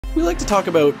We like to talk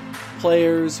about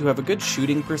players who have a good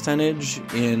shooting percentage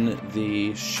in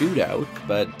the shootout,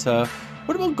 but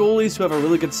what about goalies who have a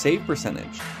really good save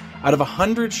percentage? Out of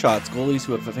 100 shots, goalies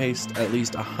who have faced at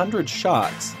least 100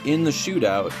 shots in the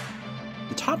shootout,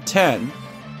 the top 10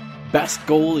 best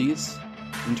goalies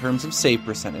in terms of save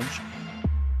percentage.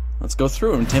 Let's go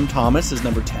through them. Tim Thomas is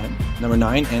number 10. Number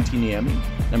 9, Antti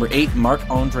Niemi. Number 8,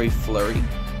 Marc-Andre Fleury.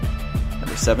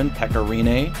 Number 7, Pekka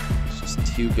Rinne. He's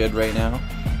just too good right now.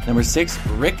 Number 6,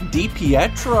 Rick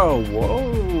DiPietro.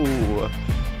 Whoa.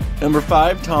 Number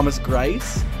 5, Thomas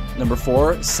Greiss. Number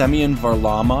 4, Semyon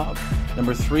Varlamov.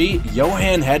 Number 3,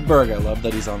 Johan Hedberg. I love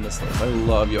that he's on this list. I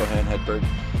love Johan Hedberg.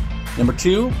 Number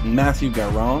 2, Matthew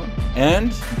Garon.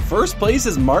 And first place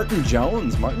is Martin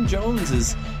Jones. Martin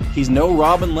Jones he's no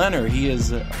Robin Lehner. He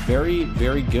is very,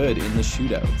 very good in the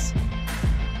shootouts.